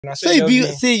So you be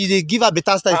say you dey give her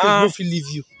better style, so no fit leave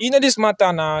you. You know this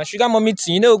matter now. Sugar mommy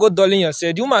thing, you know go dulling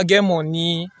yourself. The woman get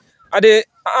money. Are they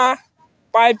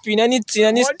piping anything,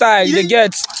 any style they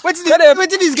get?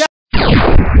 Wetin this guy?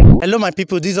 Hello my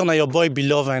people, this is your boy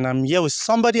Beloved and I'm here with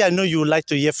somebody I know you would like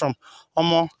to hear from.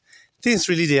 Omo, things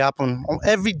really dey happen.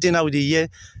 Every day now we dey hear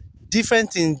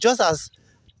different things, just as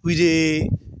we dey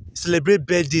celebrate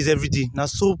birthdays every day. Now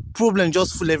so problem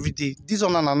just full every day. This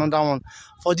one and another one.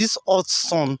 For this hot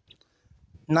sun,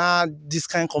 now this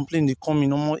kind of complaint they come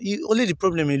in. Only the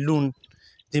problem alone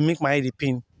they make my head dey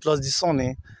pain. Plus the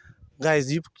sun,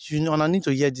 guys, you know, and I need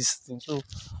to hear this thing. So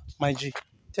my G,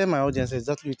 tell my audience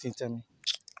exactly what you tell me.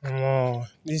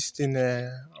 This thing,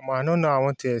 I don't know. I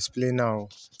want to explain now.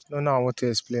 But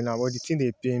the thing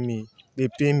they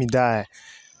pay me die.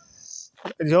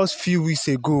 Just few weeks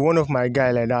ago, one of my guy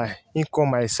like that, he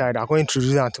come my side. I go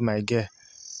introduce him to my girl.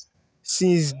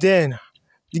 Since then,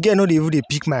 the girl no dey even dey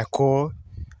pick my call.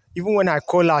 Even when I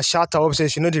call her, shout her up, say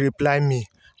she no dey reply me.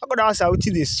 I go ask her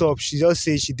wetin dey sup. She just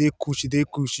say she dey cool. She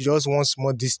just wants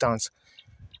more distance.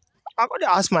 I go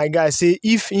ask my guy, say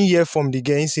if he hear from the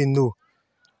girl, he say no.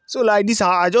 So like this,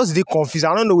 I just dey confused.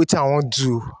 I don't know what I want to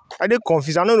do. I dey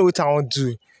confused. I don't know what I want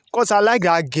to do. Cause I like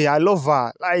that girl. I love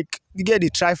her. Like the girl dey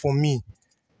try for me.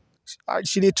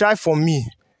 She dey try for me.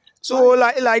 So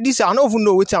like this, I don't even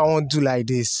know what I want to do like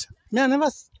this. Me,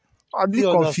 I be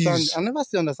confused. I never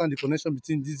still understand the connection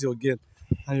between this your girl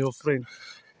and your friend.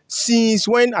 Since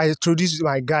when I introduced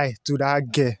my guy to that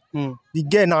girl, the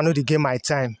girl now know they get my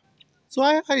time. So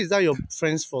how is that your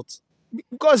friend's fault?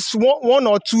 Because one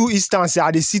or two instances,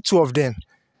 I dey see two of them.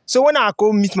 So when I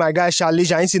go meet my guy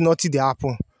challenge, I say nothing dey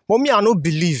happen. But me, I no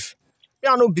believe.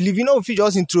 You know, if you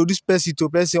just introduce person to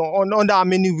person under how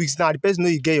many weeks now, the person know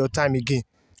you get your time again.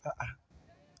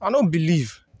 I don't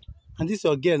believe. And this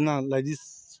your girl now, like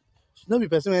this, she no be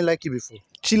person wey like you before.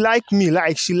 She like me.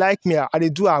 I dey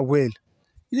do her well.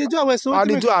 You dey do her well, so I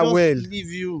dey do her well.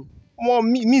 Leave you. Well,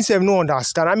 me sef no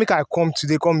understand. I make I come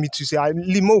today, come meet you. Say I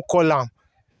leave. Mo call am.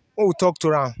 Mo talk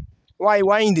to am.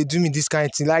 Why he dey do me this kind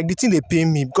of thing? Like the thing they pay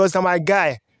me because I'm my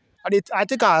guy. I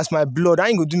take her as my blood. I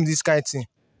ain't go do me this kind of thing.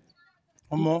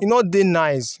 It not dey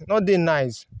nice.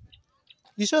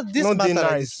 You sure this not matter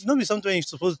nice. No be something you're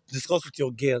supposed to discuss with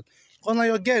your girl? Because now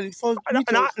your girl,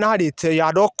 now they tell you,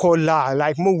 I don't call her.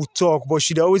 Like, Mo will talk, but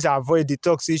she always avoid the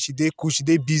talk. Say she dey cool, she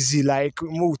dey busy. Like,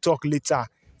 Mo will talk later.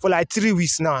 For like 3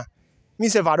 weeks now. Me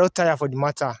say I don't tire for the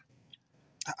matter.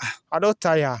 I don't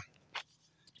tire.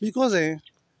 Because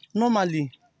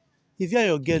normally, if you and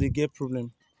your girl they get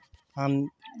problem, and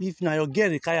if now your girl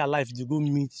they carry her life, you go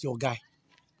meet your guy.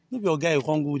 Maybe your guy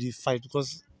can't go with the fight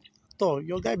because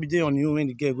your guy be there on you when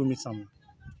the girl go meet someone.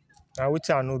 Now which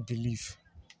I no believe.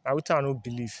 I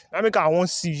make I won't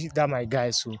see that my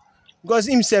guy so. Because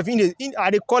himself,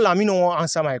 I dey call him, he no want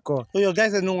answer my call. So your guy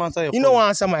said no answer your call? He no want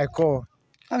answer my call.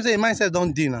 I'm saying mindset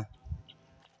don't dinner.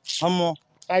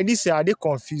 Like this, I dey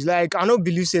confused. Like I no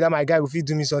believe say that my guy will fit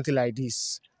do me something like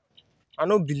this. I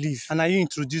no believe. And now you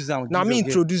introduce them. Now me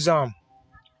introduce them.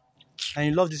 And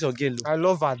you love this your girl? I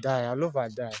love her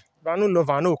die. But I no love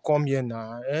her. I no come here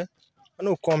now. I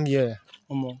no come here.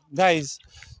 Guys,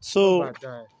 so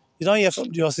you don't hear from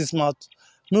the horse's mouth.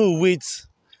 No, wait.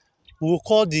 We'll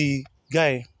call the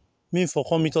guy. Me for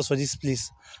come meet us for this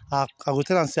place. I go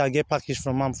tell and say I get package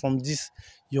from him from this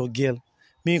your girl.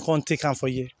 Me can't take him for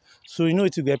you. So you know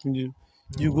what you get me do?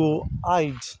 You go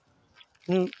hide.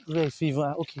 No,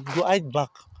 fever. Okay, you go hide back.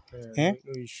 No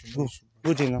issue.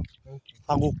 Go there now.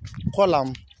 I go call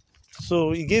him.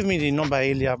 So he gave me the number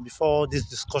earlier before this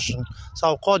discussion. So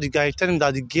I'll call the guy, tell him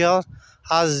that the girl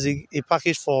has a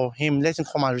package for him. Let him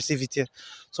come and receive it here.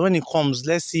 So when he comes,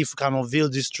 let's see if we can unveil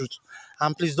this truth.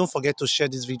 And please don't forget to share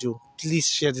this video. Please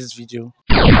share this video.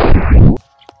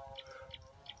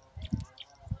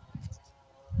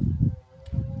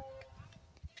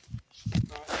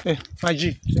 Hey, my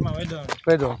G.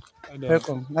 Well done.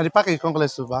 Welcome. Now the package come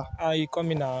collect over. You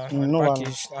come in now. No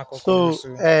package. So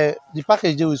the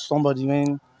package deal with somebody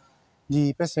when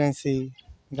the person say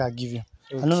he can give you.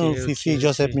 Okay, I don't know if he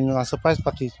just help me know a surprise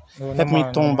package. Help me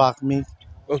turn back me.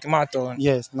 Okay, my turn.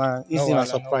 Yes, now it's in a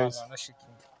surprise.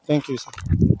 Thank you, sir.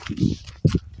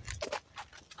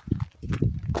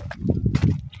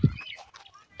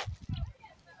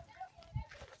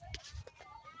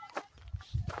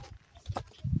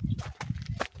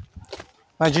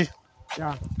 My G.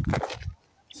 Yeah.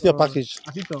 See your package.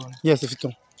 Yes, if it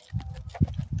on.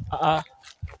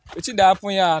 What did happen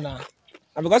here now?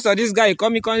 And because of this guy, he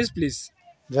come this place.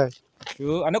 Guy.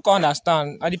 True. I don't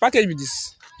understand. And the package with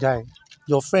this. Guy,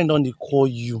 your friend don't call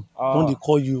you. Don't they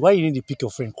call you? Why you need to pick your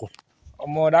friend call?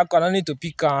 Omo, that call I need to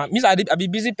pick means I be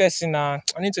busy person now.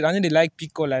 I need to like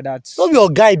pick call like that. No be your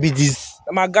guy be this.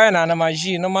 My guy na my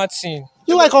G, no thing.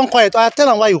 You why come quiet? I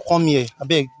tell him why you come here. I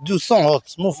beg, do sun hot.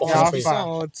 Move for Yeah, country. fine.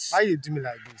 Why you do me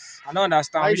like this? I don't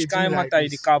understand. Why Which you do kind me like matter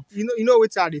is the this? cap? You know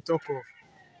what they talk of?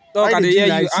 Talk Why and they they do hear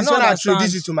like you. I since don't when I introduce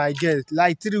understand. you to my girl,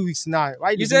 like 3 weeks now.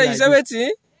 Why You they say do like this?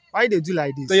 waiting Why they do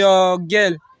like this? to your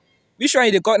girl. Which one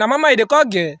you dey call? Na mama you dey call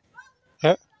girl.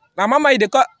 Huh? Na mama you dey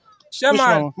call. Which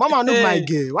Shaman. one? Mama no my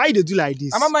girl. Why they do like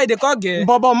this? Na mama you dey call girl.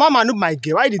 But mama no my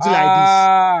girl. Why they do like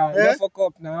Ah, Eh? don't fuck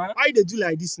up now. this? Why they do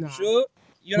like this now? Sure.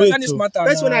 You Wait, understand this oh. matter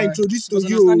First now. when I introduce to Must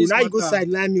you, understand this now you go matter.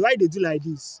 sideline me. Why they do like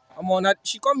this? Omo,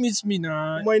 she come meet me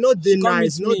now. Boy, not they She come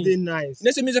nice, meet not me. they nice. You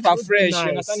know say me say for Not fresh. nice. You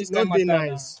understand this Not kind dey matter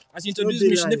nice. now. As she introduce dey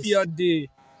me, she no nice. fit your day.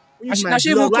 Who Na is she- my na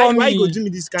she blood? even call Why you me. go do me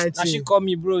this kind Now she thing? call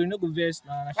me, bro. You no go vex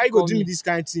now. Why you go do me this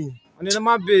kind thing? On the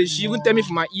normal base, she even tell me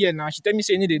for my ear now. She tell me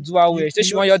say you need to do her well. She say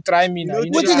she want you to try me now.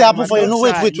 You know What that did happen man. for you? No, wait,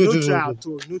 try, wait, no wait, try wait. at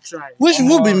all, no try. Which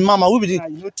who be mama? Who be the Try,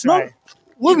 no try.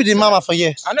 who be the mama for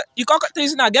here? I know you call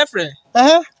things na girlfriend.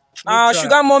 Uh-huh. Ah, try.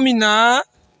 sugar mommy na.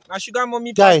 Na sugar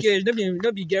mommy Guy. package.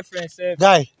 No be girlfriend sef.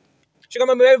 Guy, Sugar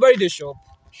mommy everybody dey shop.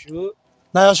 Sure.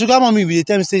 now your sugar mommy be the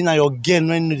time say now your girl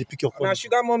when you know they pick your Na call.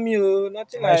 sugar mommy oh,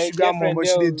 nothing My like sugar mom, girlfriend but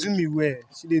she there, dey do me well.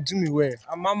 She dey do me well.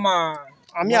 oh. And mama.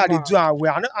 I mean, I dey Mama. do her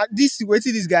well. This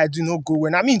wetin this guy do no go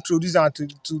well. I mean, introduce her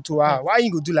to her. Why you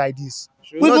go do like this?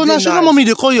 Sure. Wait, not but now dey sugar nice. mommy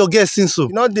they call your girl since so.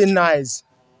 You know they nice.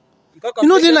 You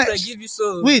know they like like- give you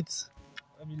so. Wait,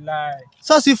 No be lie.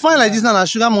 so as you find like this now, na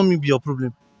sugar mommy be your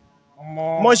problem.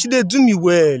 Omo. But she dey do me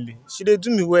well. She dey do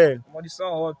me well. Omo, the sun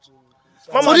hot too.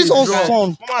 Mama For this dey whole drop.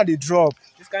 song. Mama dey drop.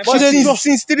 This kind But dey drop.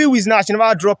 since 3 weeks now, she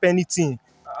never drop anything.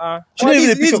 She But don't even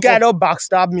this dey pick guy your don't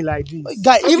backstab me like this.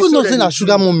 Guy, No be even so though dem say na dey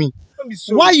sugar do. mommy, No be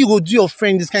so. why you go do your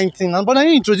friend this kind of thing? And but I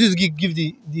introduce give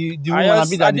the woman and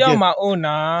be I that dey on the girl. my own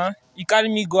now. He carry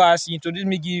me go as he introduce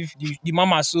me give the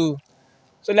mama so.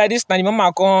 So like this now the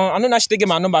mama come. I know now she take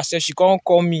my number say she come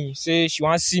call me say she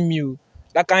want see me oh.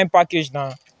 That kind of package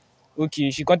now. Okay,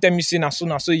 she come tell me say na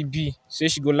so e be. Say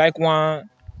she go like one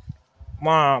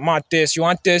test. She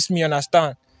want test me,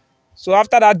 understand? So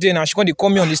after that day now she come dey call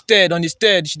me on the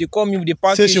stead. She dey call me with the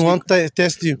package. Say she want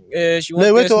test you. She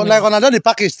want Wait, test me. like on another the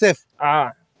package self.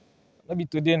 Ah, no be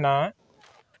today now.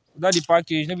 Without the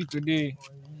package, no be today.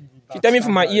 She tell me for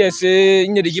my ear say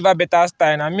you know they give her better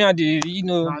style. And me and the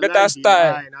Na better lie,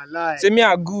 style. na lie. Say me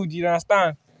are good, you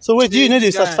understand? So wait, you know they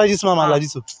This guy. satisfy this mama Ah. like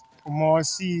this. Oh. Omo,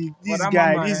 see this that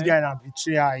guy, mama, this eh? guy na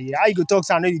betrayer here. How you go talk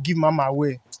say I know you give mama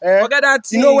away? Eh? Forget that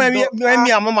thing. You know when me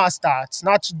Ah, and mama start?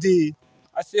 Not today.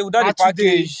 I say without the not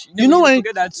today. package. You know when-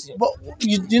 forget that thing. But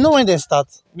you know when they start?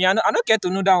 Me, I no care to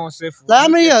know that one self. Like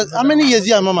how many years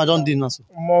you and mama don't date now? So?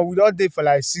 Omo, we don dey for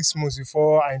like 6 months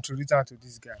before I introduce her to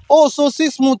this guy. Oh, so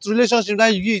 6 month relationship now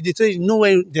they say you know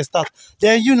when they start.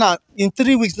 Then you now in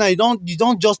 3 weeks now you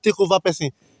don't just take over person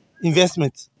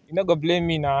investment. You no go blame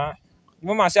me now. The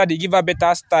mama say I dey give her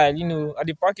better style, you know. At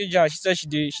the package her, she said she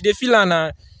dey feel her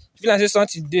now. She feel like say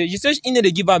something dey. She say you know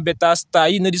they give her better style.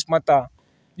 You know this matter.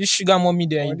 This sugar mommy Omo,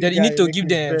 then this you need guy to make give me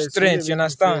them vex, strength. he You make me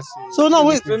understand? vex, eh. So now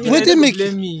wait, So me, wait they make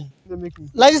blame me. He make me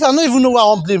like this. I don't even know where I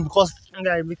want blame because That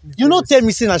guy make me you know vex. tell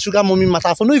me say na sugar mommy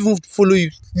matter. For no even follow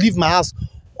you leave my house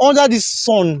under this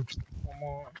sun.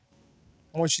 Omo.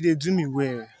 Omo, she dey do me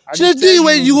well. I She dey dey do tell you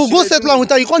when you go she go dey settle do am with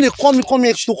her. You can't come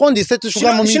here to come dey settle She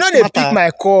sugar no, mommy she no dey matter. pick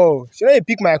my call. She no dey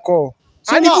pick my call.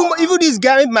 So And now- even this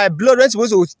guy with my blood when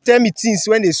supposed to tell me things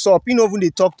when they sup, he no even dey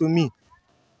talk to me.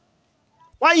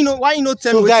 Why you no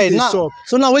tell So me guy wetin dey now, sup?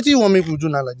 so now what do you want me to do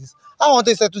now like this? I want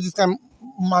to settle this kind of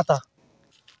matter.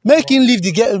 Make him leave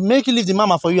the girl, make him leave the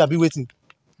mama for you. I be waiting.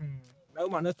 That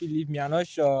woman not fit leave me. I'm not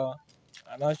sure.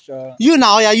 You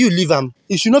now, yeah, you leave him.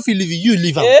 If she not feel leave you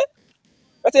leave him. Eh?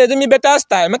 But they do me better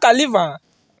style. Make her leave her.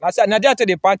 I said, now they take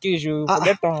the package. You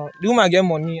forget on the woman get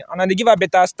money, and then they give her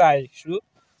better style. Sure.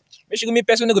 Make she go me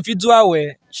person who go fit do her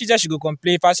well. She said she go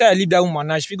complain. If I say I leave that woman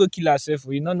now, she fit go kill herself.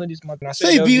 You don't know this matter. Now, So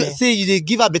you just be me. say you dey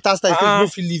give her better style, if Ah. no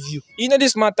feel leave you. You know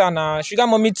this matter now. Sugar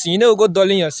mommy thing. You know go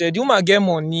dulling yourself. The woman get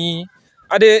money.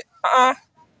 And they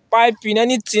piping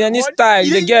anything, any What? style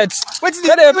You they get.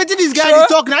 Wetin this guy dey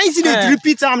talk now? He see dey Eh.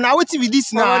 repeat am now. Wetin be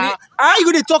this Mama, now? the- How you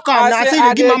go dey talk am now? Say you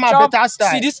I dey give dey mama chop- better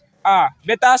style. See this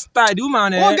better style. The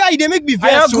woman One guy, you dey make me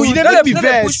vex. I So you good. dey Don't make me dey- don't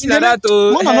dey vex. push You me dey like make- that.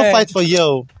 Oh. Mama no fight for you.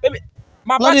 Oh.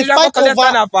 My No, they package I fight go collect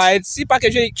over- and fight. See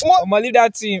package wey I'ma leave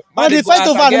that thing. No, they fight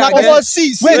over another Omo, person.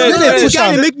 see, Wait, no no dey dey push push am.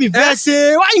 am. Dey make me vex.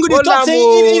 Say why you go dey Hold talk am, say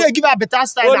oh. you dey give her better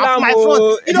style Hold na for am, my oh.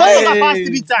 front? You don Hey. never pass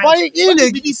 3 times. But he What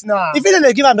dey- be this now? If you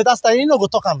don't give her better style, you no go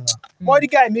talk am now. Body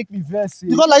guy make me vex.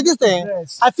 Because like this thing,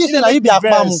 Yes. I feel He say dey na you make be me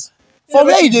akpamu. vex. For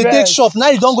where you dey take shop, now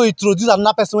you don't go introduce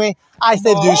another person when I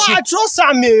said they shit. I trust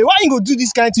am, eh. Why you go do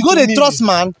this kind thing? You go dey trust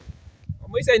man.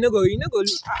 You say you no go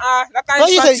that kind No,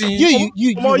 you say something.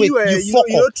 you fuck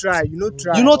you no up. try, you no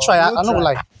try. You no try. I no go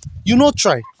lie. You no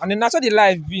try. And then that's how the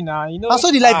life be now. You know. Na so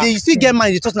the life dey. You still get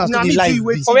mind. You talk na so the life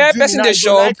be. For where person dey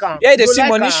shop, yeah, they see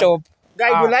money shop.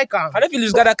 Guy go like am. I don't feel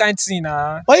lose that kind of thing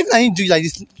nah. But if na him do like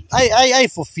this, I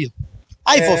fulfill.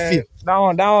 I fulfill. That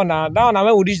one now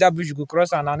when we reach that bridge you go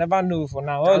cross and I never know for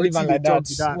now. We'll leave am like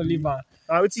that. We'll leave am.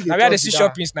 Now where they see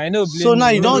shoppings now, you know. So now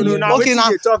you don't. Okay now,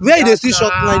 where you dey see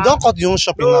shop now, you don't cut your own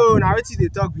shopping now. No, now wetin dey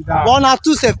talk with that. But na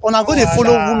two sef, una go dey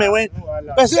follow women when.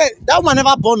 Person that woman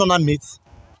never born on her mate.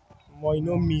 But you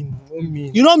know mean.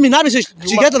 You know me now. She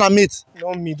get on her mate.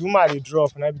 No mean. The woman dey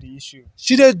drop, na be the issue.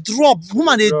 She dey drop.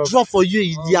 Woman dey drop for you.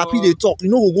 You dey happy dey talk. You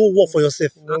know go work for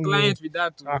yourself. Na client with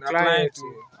that too. Na client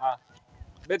too.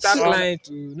 Better client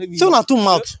too. So una two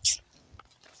mouth.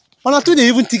 Una two dey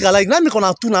even think alike. Now make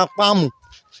una two na kpamu.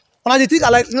 Una dey think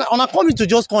alike. Una come in to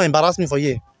just come embarrass me for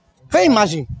here. Can you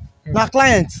imagine? Na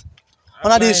client.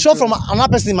 Una dey shop from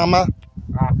another person mama.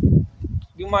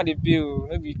 The woman dey pay o,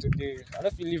 no be today. I no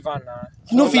fit leave am na.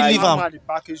 You no fit leave am. The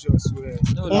package as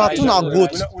well. Una two na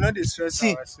goat. We no dey stress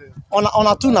See, ourselves.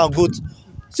 una two na goat.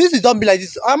 Since it don be like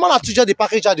this, man two just the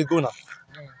package how they go now.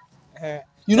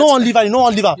 You no wan leave am, you no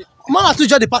wan leave am. Man two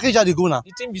just the package how they go now.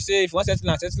 The thing be say if you wan settle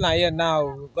am here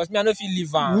now, because me I no fit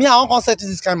leave am. Me I wan come settle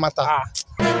this kind matter.